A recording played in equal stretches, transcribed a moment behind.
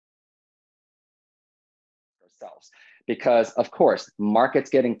ourselves. Because of course, market's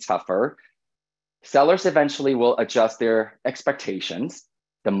getting tougher. Sellers eventually will adjust their expectations.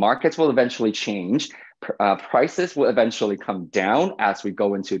 The markets will eventually change. Prices will eventually come down as we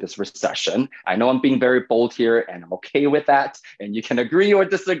go into this recession. I know I'm being very bold here and I'm okay with that. And you can agree or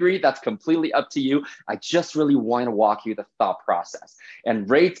disagree. That's completely up to you. I just really want to walk you the thought process. And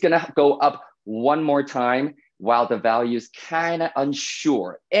rates gonna go up one more time while the value is kind of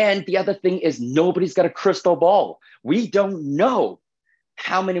unsure. And the other thing is nobody's got a crystal ball. We don't know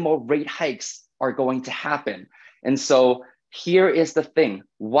how many more rate hikes are going to happen. And so here is the thing.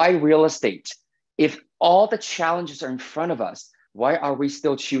 Why real estate? If all the challenges are in front of us, why are we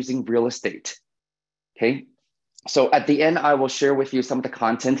still choosing real estate? Okay. So at the end, I will share with you some of the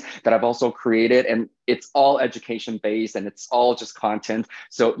content that I've also created, and it's all education based and it's all just content.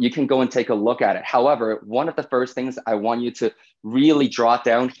 So you can go and take a look at it. However, one of the first things I want you to really draw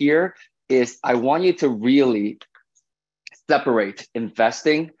down here is I want you to really separate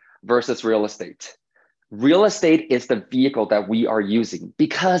investing versus real estate. Real estate is the vehicle that we are using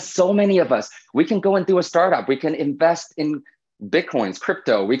because so many of us, we can go and do a startup. We can invest in Bitcoins,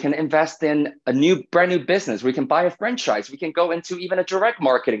 crypto. We can invest in a brand new business. We can buy a franchise. We can go into even a direct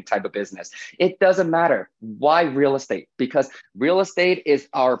marketing type of business. It doesn't matter. Why real estate? Because real estate is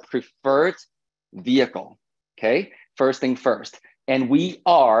our preferred vehicle. Okay. First thing first. And we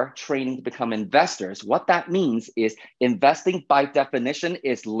are training to become investors. What that means is investing by definition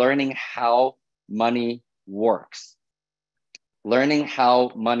is learning how money works. Learning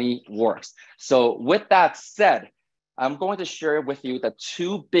how money works. So with that said, I'm going to share with you the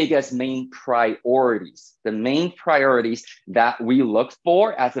two biggest main priorities, the main priorities that we look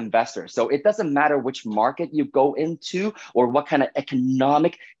for as investors. So it doesn't matter which market you go into or what kind of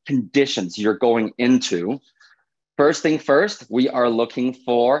economic conditions you're going into. First thing first, we are looking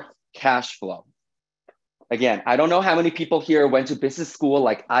for cash flow. Again, I don't know how many people here went to business school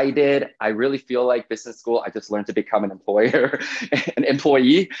like I did. I really feel like business school, I just learned to become an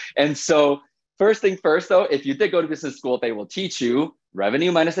employee. And so first thing first, though, if you did go to business school, they will teach you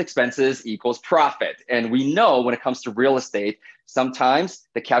revenue minus expenses equals profit. And we know when it comes to real estate, sometimes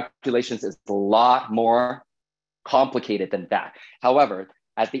the calculations is a lot more complicated than that. However,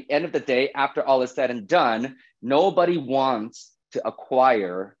 at the end of the day, after all is said and done, nobody wants to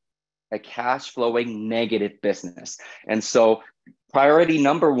acquire a cash flowing negative business. And so priority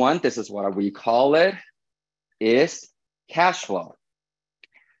number one, this is what we call it, is cash flow.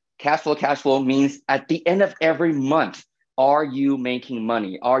 Cash flow means at the end of every month, are you making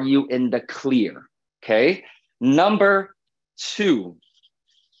money? Are you in the clear? Okay. Number two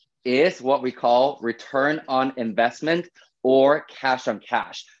is what we call return on investment or cash on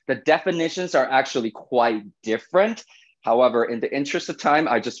cash. The definitions are actually quite different. However, in the interest of time,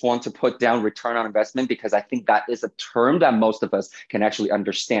 I just want to put down return on investment because I think that is a term that most of us can actually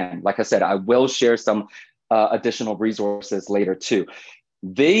understand. Like I said, I will share some additional resources later too.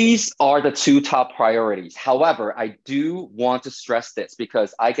 These are the two top priorities. However, I do want to stress this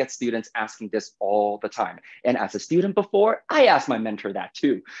because I get students asking this all the time. And as a student before, I asked my mentor that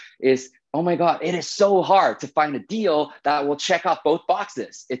too, is, oh my God, it is so hard to find a deal that will check off both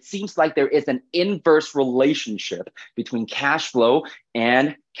boxes. It seems like there is an inverse relationship between cash flow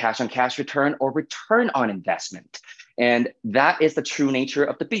and cash on cash return or return on investment. And that is the true nature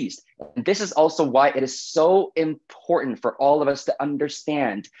of the beast. And this is also why it is so important for all of us to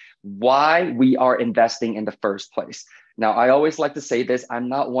understand why we are investing in the first place. Now, I always like to say this, I'm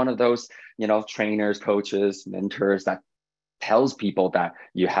not one of those, trainers, coaches, mentors that tells people that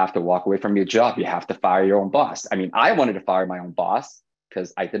you have to walk away from your job. You have to fire your own boss. I mean, I wanted to fire my own boss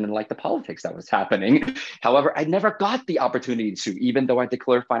because I didn't like the politics that was happening. However, I never got the opportunity to, even though I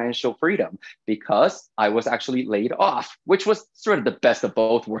declared financial freedom, because I was actually laid off, which was sort of the best of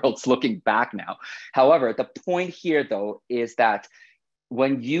both worlds looking back now. However, the point here, though, is that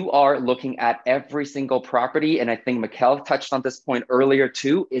when you are looking at every single property, and I think Mikkel touched on this point earlier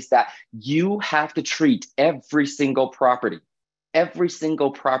too, is that you have to treat every single property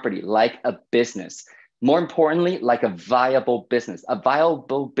like a business. More importantly, like a viable business. A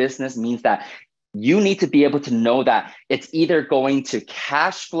viable business means that you need to be able to know that it's either going to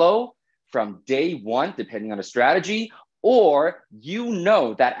cash flow from day one, depending on the strategy, or you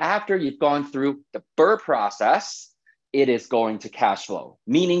know that after you've gone through the BRRRR process, it is going to cash flow,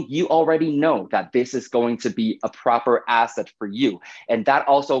 meaning you already know that this is going to be a proper asset for you. And that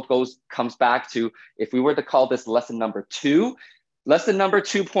also comes back to, if we were to call this lesson number 2, lesson number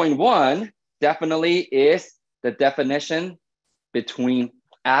 2.1 definitely is the definition between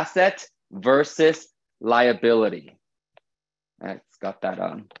asset versus liability. It's got that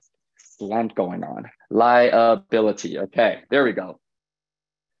slant going on. Liability. Okay, there we go.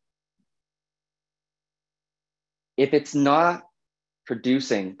 If it's not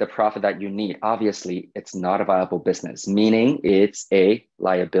producing the profit that you need, obviously it's not a viable business, meaning it's a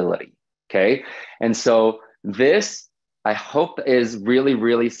liability. Okay. And so this, I hope, is really,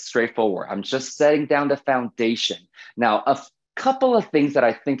 really straightforward. I'm just setting down the foundation. Now, a couple of things that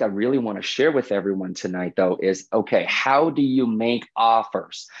I think I really want to share with everyone tonight, though, is okay, how do you make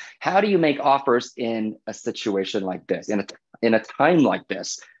offers? How do you make offers in a situation like this, in a time like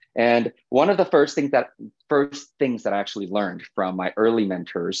this? And one of the first things that I actually learned from my early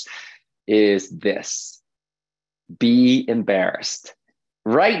mentors is this: be embarrassed.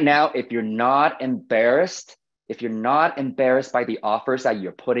 Right now, if you're not embarrassed by the offers that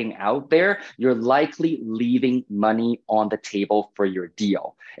you're putting out there, you're likely leaving money on the table for your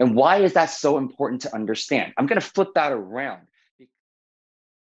deal. And why is that so important to understand? I'm going to flip that around.